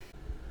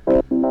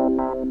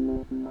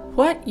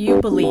What you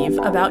believe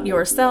about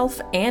yourself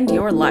and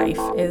your life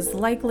is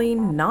likely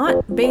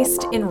not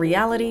based in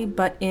reality,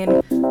 but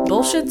in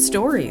bullshit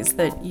stories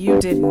that you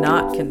did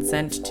not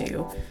consent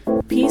to,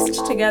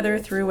 pieced together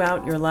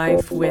throughout your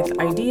life with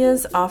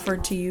ideas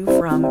offered to you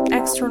from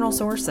external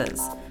sources.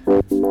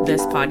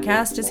 This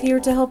podcast is here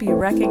to help you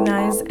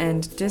recognize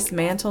and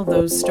dismantle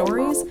those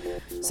stories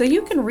so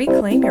you can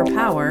reclaim your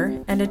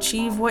power and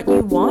achieve what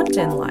you want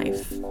in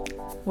life.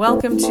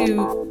 Welcome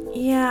to,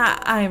 yeah,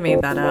 I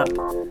made that up,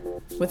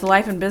 with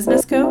life and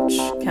business coach,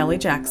 Kelly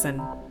Jackson.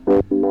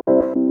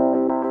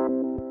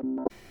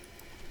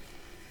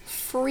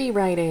 Free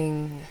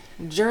writing,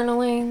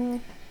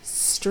 journaling,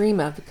 stream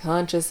of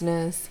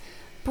consciousness,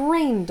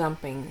 brain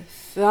dumping,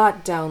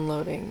 thought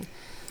downloading.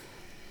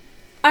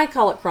 I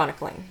call it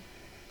chronicling.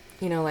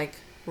 You know, like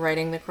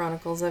writing the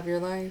chronicles of your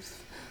life.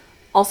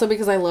 Also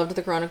because I loved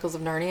the Chronicles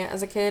of Narnia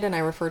as a kid, and I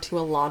refer to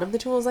a lot of the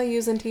tools I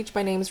use and teach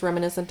by names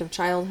reminiscent of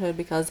childhood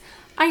because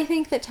I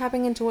think that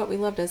tapping into what we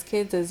loved as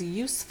kids is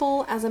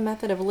useful as a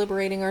method of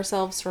liberating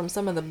ourselves from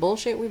some of the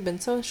bullshit we've been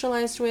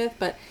socialized with,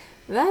 but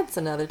that's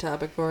another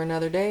topic for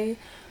another day.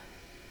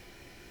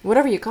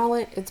 Whatever you call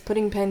it, it's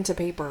putting pen to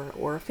paper,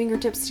 or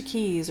fingertips to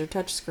keys, or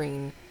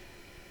touchscreen.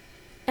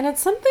 And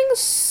it's something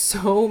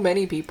so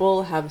many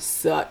people have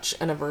such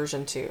an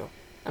aversion to.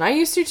 And I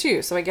used to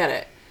too, so I get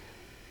it.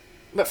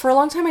 But for a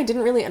long time, I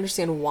didn't really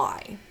understand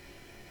why.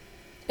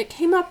 It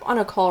came up on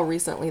a call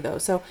recently, though,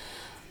 so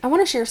I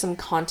want to share some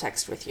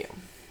context with you.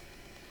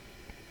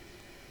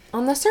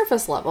 On the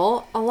surface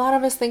level, a lot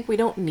of us think we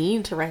don't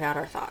need to write out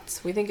our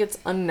thoughts. We think it's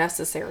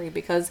unnecessary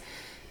because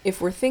if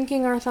we're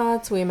thinking our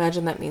thoughts, we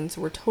imagine that means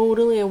we're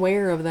totally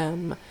aware of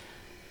them.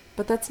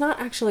 But that's not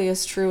actually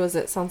as true as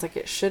it sounds like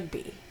it should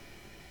be.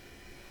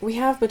 We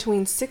have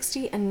between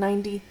 60 and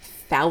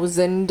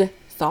 90,000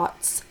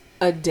 thoughts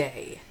a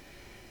day.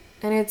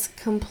 And it's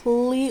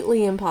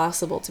completely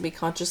impossible to be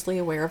consciously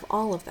aware of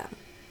all of them.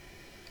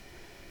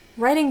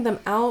 Writing them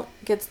out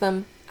gets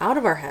them out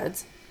of our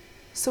heads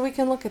so we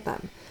can look at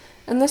them.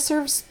 And this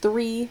serves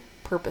three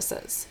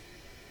purposes.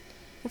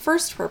 The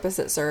first purpose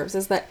it serves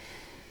is that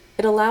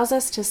it allows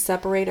us to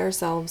separate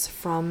ourselves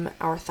from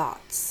our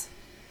thoughts.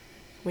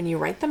 When you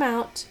write them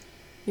out,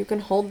 you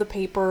can hold the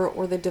paper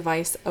or the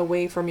device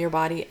away from your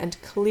body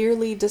and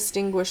clearly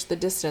distinguish the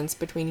distance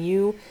between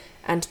you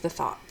and the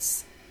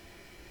thoughts.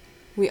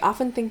 We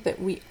often think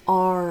that we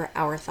are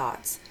our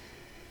thoughts,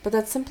 but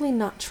that's simply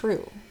not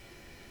true.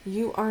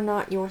 You are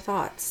not your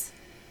thoughts.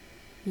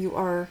 You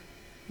are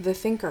the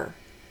thinker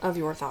of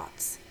your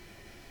thoughts.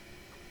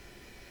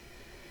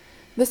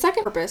 The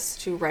second purpose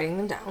to writing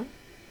them down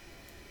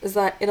is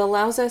that it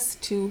allows us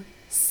to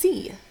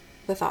see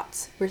the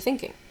thoughts we're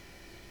thinking.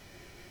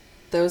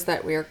 Those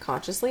that we are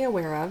consciously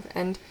aware of,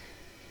 and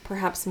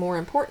perhaps more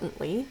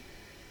importantly,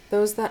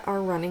 those that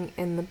are running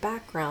in the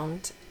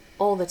background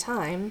all the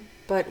time,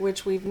 but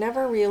which we've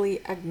never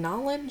really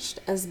acknowledged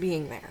as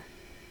being there.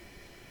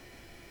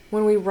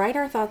 When we write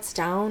our thoughts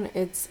down,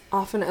 it's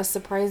often a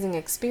surprising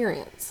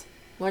experience.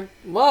 Like,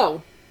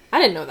 whoa, I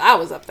didn't know that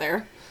was up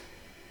there.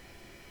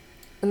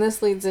 And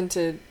this leads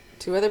into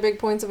two other big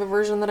points of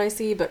aversion that I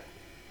see, but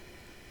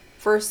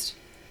first,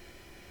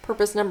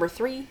 purpose number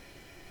 3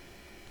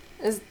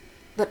 is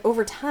that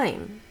over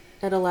time,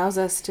 it allows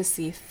us to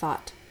see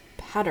thought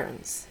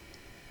patterns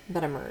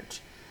that emerge.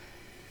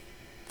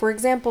 For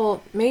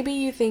example, maybe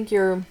you think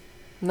you're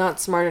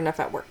not smart enough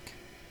at work.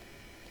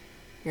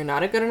 You're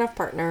not a good enough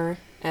partner,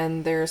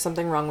 and there's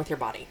something wrong with your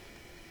body.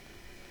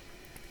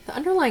 The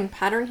underlying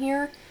pattern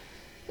here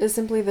is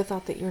simply the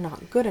thought that you're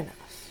not good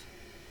enough.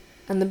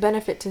 And the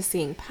benefit to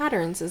seeing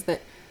patterns is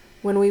that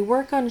when we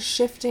work on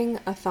shifting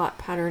a thought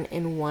pattern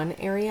in one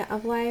area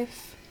of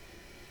life,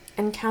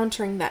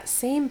 encountering that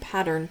same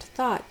patterned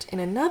thought in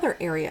another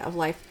area of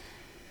life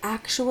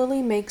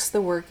actually makes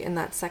the work in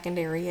that second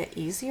area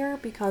easier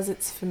because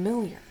it's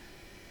familiar.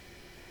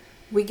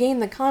 We gain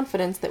the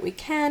confidence that we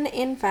can,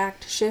 in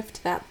fact,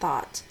 shift that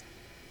thought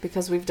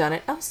because we've done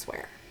it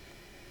elsewhere.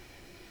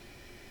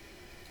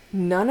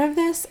 None of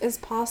this is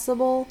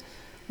possible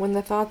when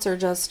the thoughts are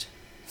just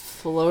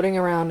floating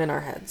around in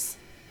our heads.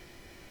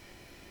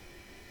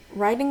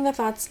 Writing the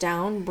thoughts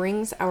down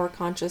brings our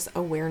conscious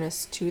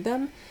awareness to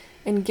them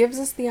and gives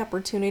us the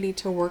opportunity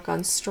to work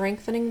on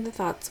strengthening the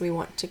thoughts we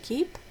want to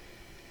keep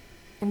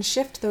and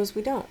shift those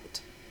we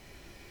don't.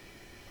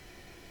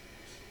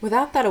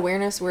 Without that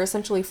awareness, we're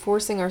essentially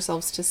forcing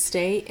ourselves to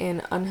stay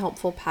in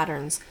unhelpful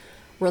patterns,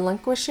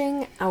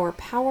 relinquishing our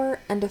power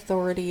and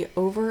authority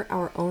over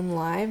our own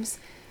lives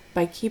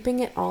by keeping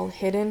it all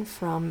hidden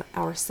from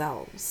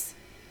ourselves.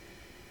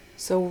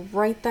 So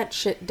write that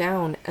shit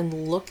down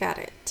and look at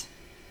it.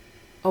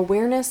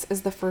 Awareness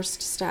is the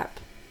first step,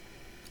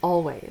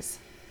 always.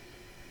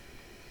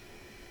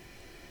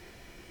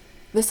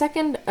 The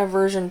second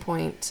aversion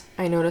point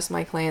I notice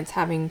my clients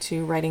having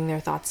to writing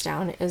their thoughts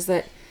down is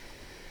that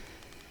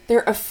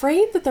they're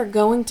afraid that they're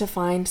going to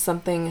find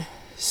something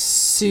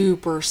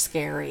super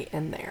scary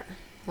in there.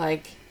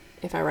 Like,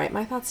 if I write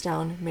my thoughts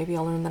down, maybe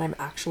I'll learn that I'm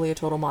actually a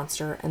total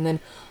monster, and then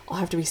I'll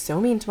have to be so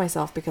mean to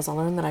myself because I'll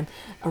learn that I'm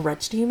a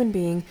wretched human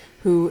being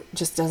who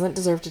just doesn't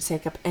deserve to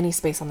take up any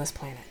space on this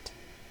planet.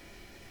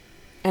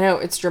 I know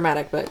it's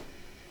dramatic, but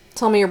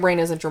tell me your brain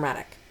isn't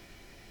dramatic.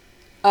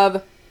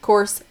 Of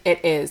course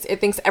it is. It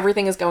thinks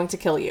everything is going to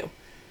kill you.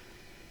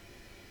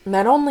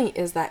 Not only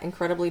is that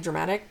incredibly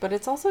dramatic, but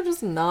it's also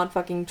just not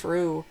fucking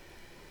true.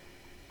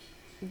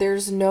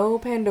 There's no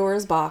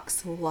Pandora's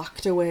box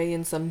locked away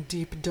in some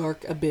deep,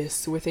 dark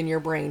abyss within your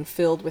brain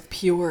filled with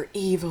pure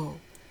evil.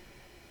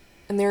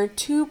 And there are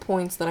 2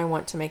 points that I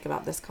want to make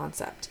about this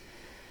concept.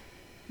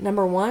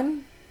 Number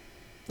 1,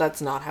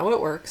 that's not how it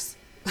works.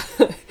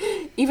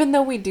 Even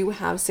though we do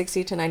have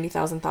 60 to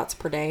 90,000 thoughts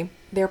per day,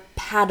 they're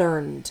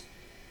patterned.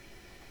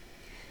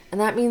 And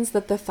that means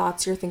that the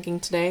thoughts you're thinking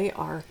today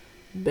are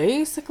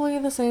basically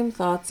the same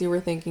thoughts you were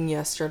thinking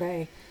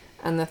yesterday.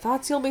 And the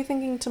thoughts you'll be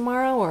thinking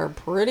tomorrow are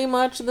pretty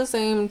much the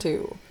same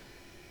too.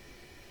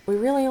 We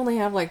really only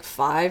have like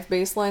 5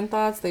 baseline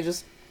thoughts, they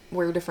just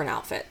wear different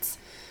outfits.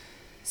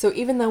 So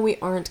even though we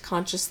aren't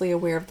consciously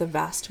aware of the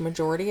vast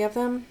majority of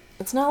them,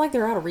 it's not like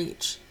they're out of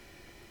reach.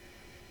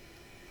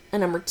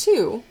 And number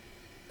 2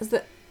 is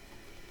that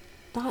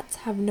thoughts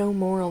have no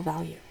moral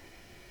value.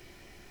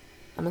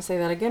 I'm going to say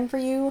that again for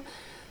you.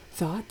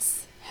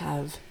 Thoughts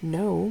have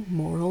no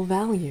moral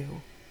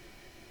value.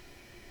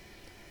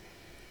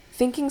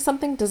 Thinking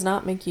something does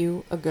not make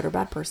you a good or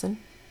bad person.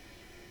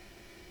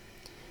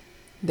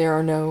 There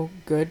are no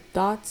good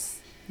thoughts.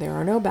 There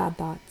are no bad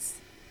thoughts.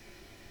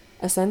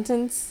 A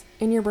sentence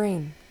in your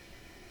brain.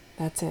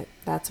 That's it.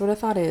 That's what a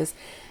thought is.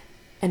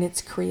 And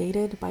it's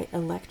created by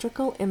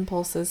electrical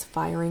impulses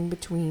firing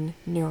between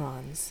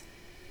neurons,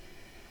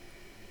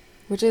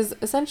 which is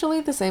essentially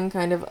the same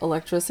kind of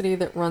electricity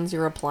that runs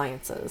your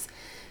appliances.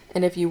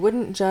 And if you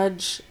wouldn't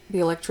judge the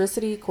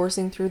electricity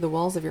coursing through the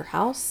walls of your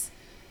house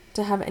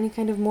to have any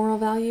kind of moral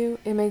value,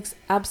 it makes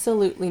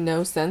absolutely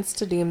no sense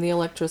to deem the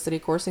electricity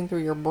coursing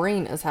through your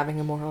brain as having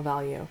a moral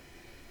value.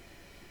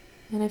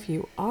 And if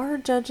you are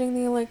judging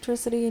the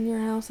electricity in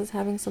your house as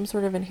having some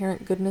sort of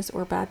inherent goodness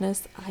or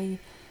badness, I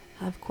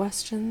have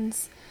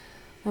questions.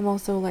 I'm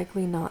also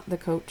likely not the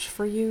coach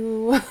for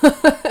you.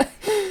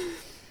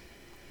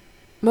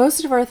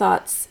 Most of our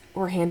thoughts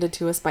were handed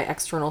to us by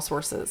external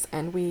sources,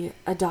 and we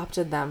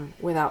adopted them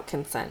without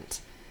consent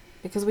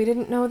because we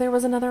didn't know there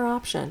was another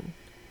option.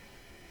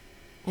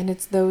 And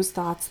it's those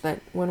thoughts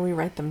that, when we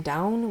write them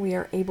down, we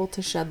are able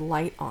to shed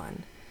light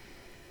on,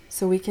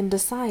 so we can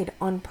decide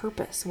on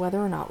purpose whether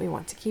or not we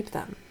want to keep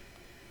them.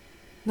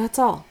 That's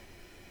all.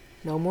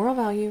 No moral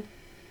value,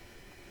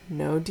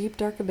 no deep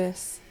dark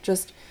abyss,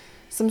 just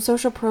some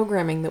social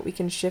programming that we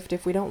can shift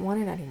if we don't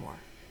want it anymore.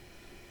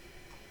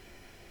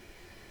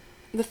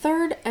 The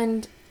third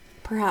and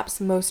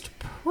perhaps most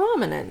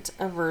prominent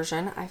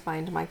aversion I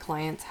find my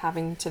clients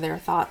having to their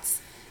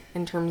thoughts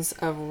in terms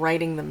of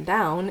writing them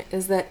down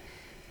is that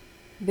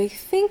they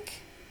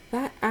think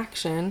that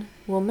action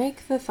will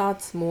make the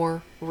thoughts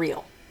more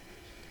real.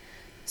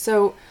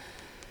 So,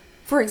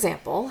 for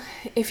example,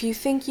 if you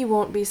think you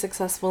won't be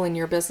successful in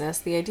your business,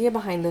 the idea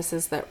behind this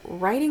is that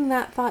writing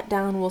that thought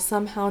down will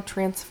somehow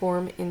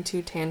transform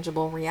into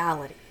tangible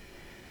reality.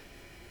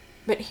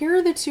 But here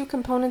are the 2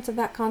 components of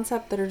that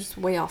concept that are just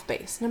way off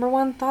base. Number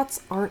 1,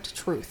 thoughts aren't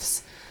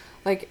truths.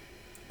 Like,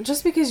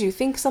 just because you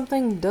think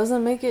something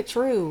doesn't make it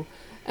true.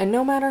 And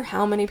no matter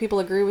how many people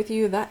agree with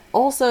you, that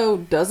also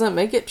doesn't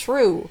make it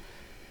true.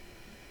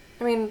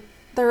 I mean,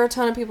 there are a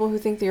ton of people who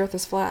think the earth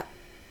is flat,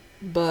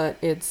 but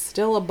it's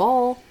still a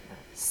ball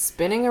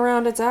spinning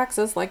around its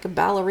axis like a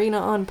ballerina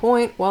on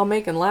point while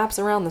making laps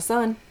around the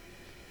sun.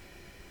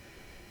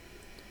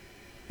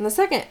 And the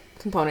second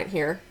component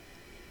here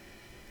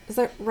is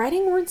that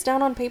writing words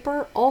down on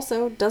paper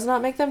also does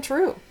not make them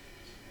true.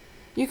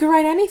 You could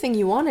write anything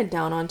you wanted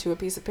down onto a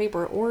piece of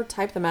paper or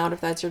type them out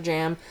if that's your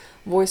jam.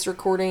 Voice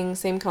recording,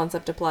 same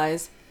concept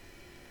applies.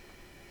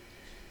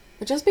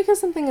 But just because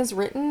something is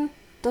written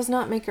does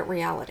not make it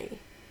reality.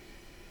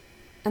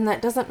 And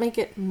that doesn't make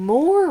it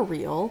more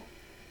real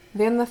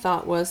than the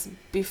thought was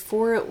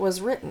before it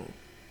was written.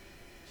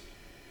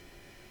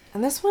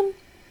 And this one,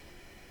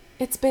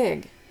 it's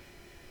big.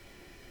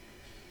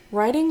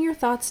 Writing your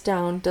thoughts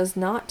down does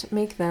not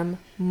make them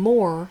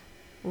more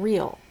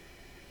real,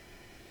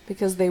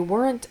 because they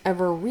weren't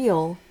ever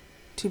real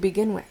to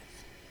begin with.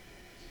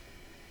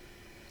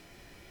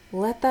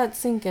 Let that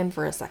sink in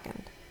for a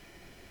second.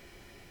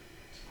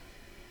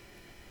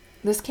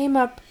 This came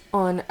up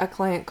on a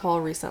client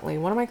call recently.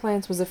 One of my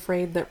clients was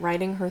afraid that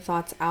writing her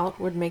thoughts out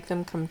would make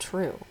them come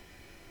true.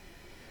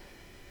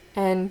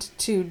 And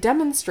to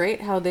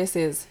demonstrate how this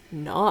is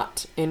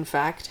not, in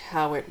fact,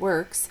 how it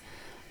works,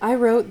 I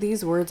wrote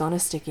these words on a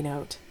sticky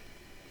note.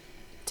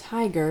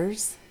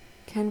 Tigers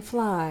can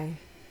fly.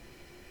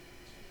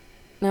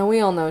 Now, we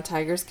all know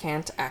tigers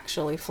can't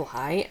actually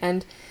fly,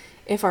 and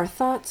if our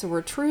thoughts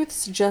were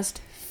truths, just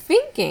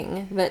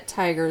thinking that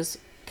tigers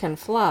can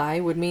fly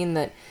would mean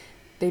that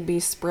they'd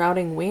be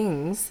sprouting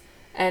wings,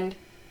 and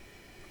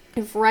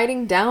if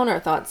writing down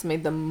our thoughts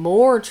made them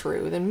more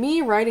true, then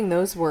me writing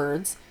those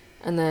words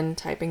and then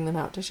typing them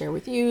out to share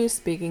with you,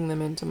 speaking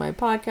them into my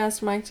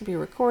podcast mic to be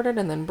recorded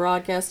and then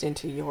broadcast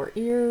into your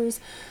ears,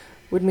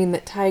 would mean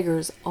that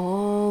tigers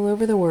all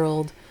over the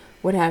world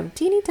would have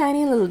teeny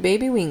tiny little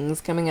baby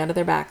wings coming out of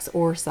their backs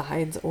or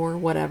sides or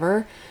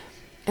whatever,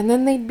 and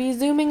then they'd be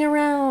zooming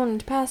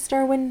around past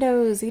our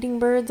windows, eating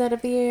birds out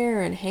of the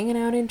air and hanging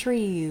out in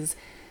trees.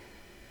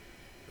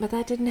 But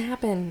that didn't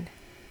happen,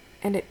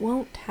 and it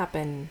won't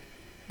happen,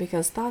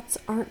 because thoughts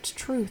aren't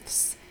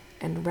truths,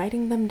 and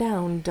writing them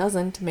down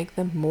doesn't make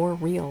them more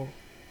real.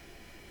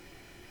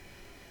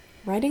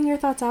 Writing your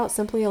thoughts out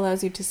simply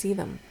allows you to see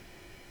them,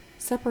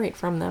 separate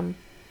from them,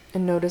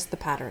 and notice the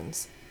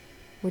patterns,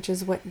 which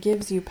is what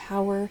gives you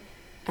power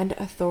and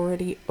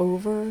authority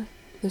over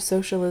the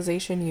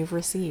socialization you've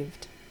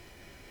received.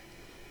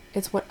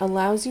 It's what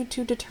allows you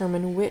to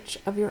determine which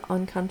of your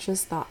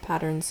unconscious thought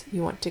patterns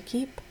you want to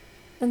keep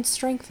and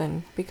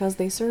strengthen because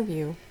they serve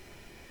you,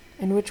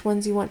 and which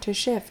ones you want to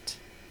shift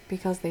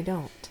because they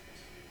don't.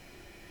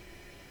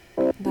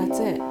 That's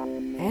it.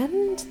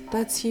 And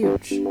that's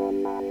huge.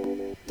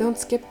 Don't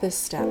skip this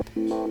step.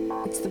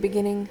 It's the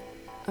beginning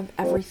of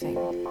everything.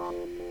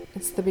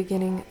 It's the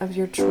beginning of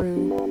your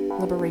true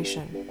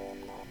liberation.